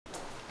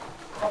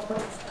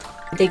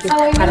How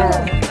are you?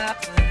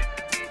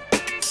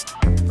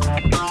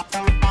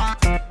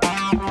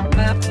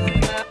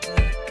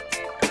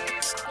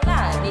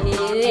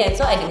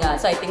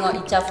 So I tengok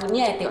Icha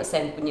punya, I tengok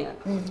Sam punya.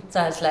 So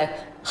I was like,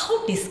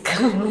 how this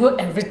girl know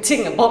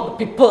everything about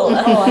the people?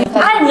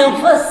 I'm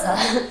nervous.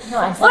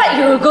 What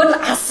you gonna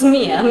ask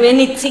me?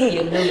 Many things,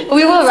 you know.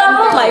 Some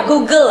of my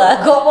Google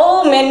got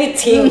all many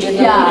things,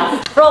 you know. Yeah.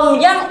 From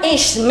young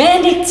age,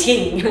 many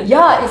things.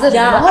 Yeah, it's a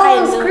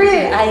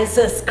script. It's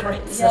a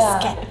script. It's a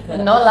script.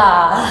 No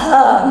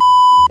lah.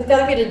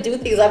 Telling me to do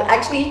things, I'm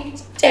actually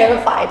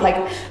terrified. Like,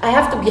 I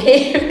have to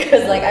behave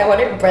because like I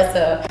want to impress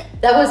her.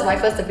 That was my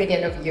first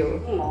opinion of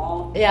you.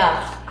 Aww.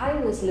 Yeah. I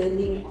was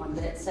learning on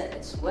that set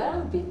as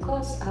well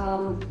because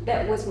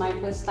that was my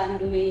first time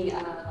doing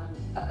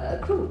a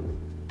crew.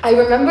 I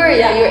remember,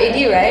 yeah, you're AD,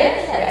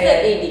 right?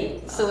 Yeah,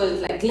 AD. So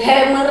it's like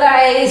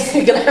glamorize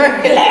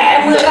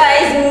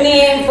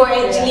name for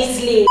Angelie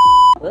Slade.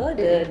 Well,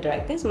 the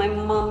director is my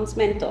mom's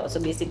mentor, so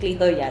basically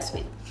her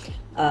Yasmin.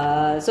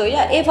 So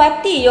yeah, if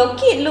Hati, your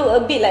kid look a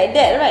bit like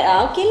that, right?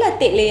 Okay lah,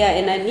 take Leah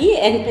and Ani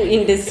and put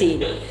in the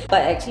scene.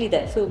 But actually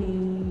that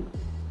film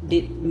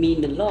did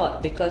mean a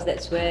lot because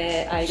that's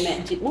where I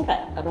met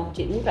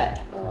𝙁𝙃𝙄𝙊𝙁,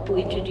 who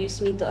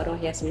introduced me to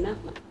Arwah Yasmin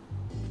Ahmad.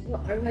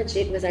 Well, Arwah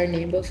Jade was our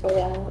neighbor for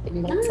a while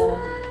in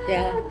Matsa.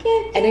 Yeah.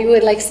 Okay. And we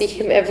would like see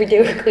him every day.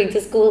 We're going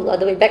to school, all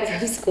the way back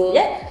from school.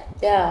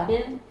 Yeah.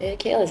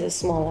 KL is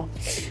small.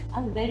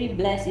 I'm very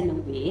blessed in a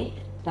way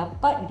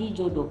dapat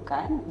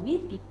dijodohkan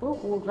with people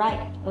who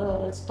write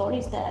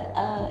stories that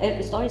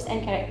stories and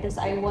characters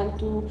I want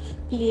to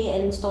play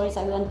and stories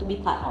I want to be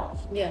part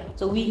of. Yeah.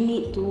 So we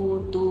need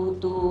to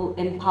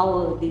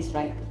empower these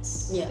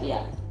writers.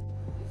 Yeah.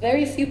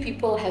 Very few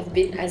people have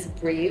been as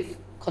brave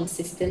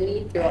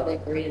consistently throughout their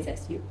careers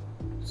as you.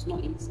 It's not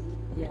easy.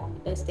 Yeah.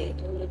 Let's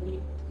take it all of you.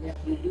 Yeah.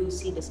 You do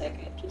see the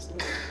psychiatrist.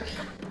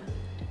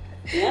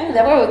 Yeah.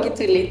 That one we'll get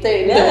to later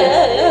in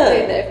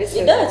the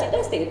episode. It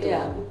does take it.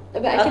 Yeah.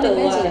 But I can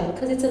imagine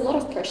because it's a lot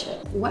of pressure.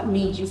 What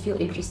made you feel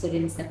interested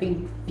in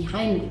stepping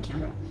behind the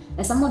camera?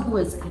 As someone who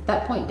was at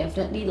that point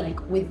definitely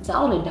like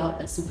without a doubt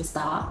a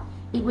superstar,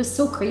 it was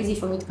so crazy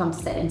for me to come to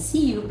set and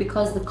see you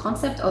because the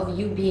concept of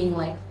you being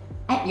like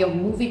at your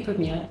movie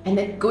premiere and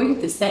then going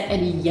to set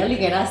and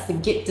yelling at us to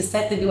get to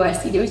set to do our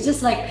scene, it was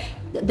just like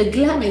the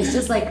glam is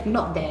just like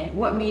not there.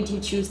 What made you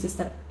choose to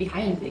step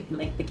behind the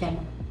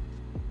camera?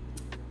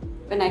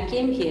 When I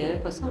came here,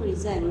 for some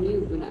reason I knew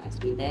you were gonna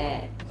ask me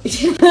that.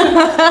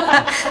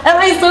 That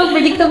was so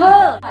predictable.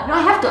 No,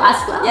 I have to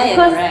ask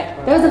because correct.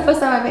 that was the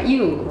first time I met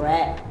you.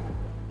 Correct.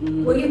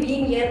 Were you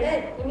being yelled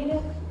at? You mean?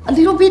 A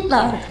little bit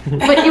lah,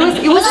 but it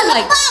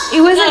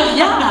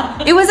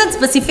wasn't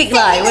specific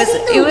lah.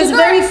 It was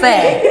very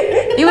fair.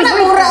 It was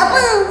very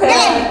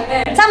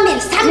fair. Sambil.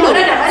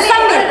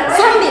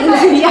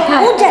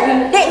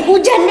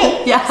 Hujan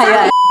dek.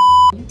 Yeah.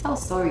 You tell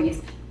stories.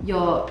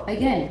 You're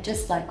again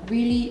just like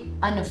really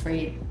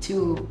unafraid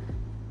to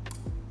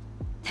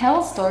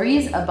tell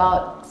stories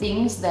about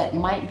things that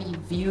might be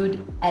viewed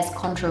as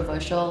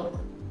controversial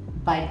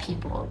by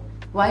people.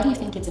 Why do you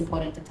think it's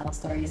important to tell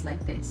stories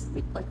like this?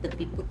 Because the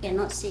people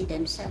cannot see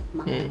themselves,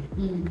 ma.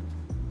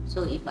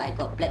 So if I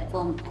got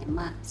platform, I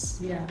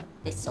must. Yeah.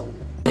 That's all.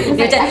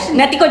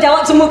 Nanti kau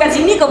jawab semua kat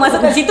sini, kau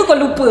masuk kat situ, kau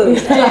lupa.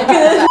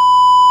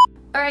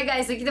 Alright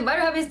guys, so kita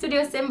baru habis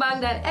studio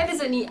Sembang dan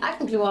episod ni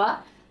akan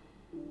keluar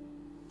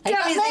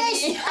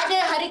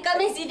Hari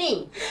Khamis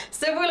ini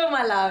 10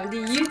 malam di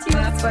YouTube,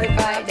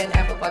 Spotify dan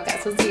Apple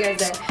Podcast. So see you guys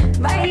then.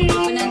 Bye!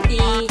 Nanti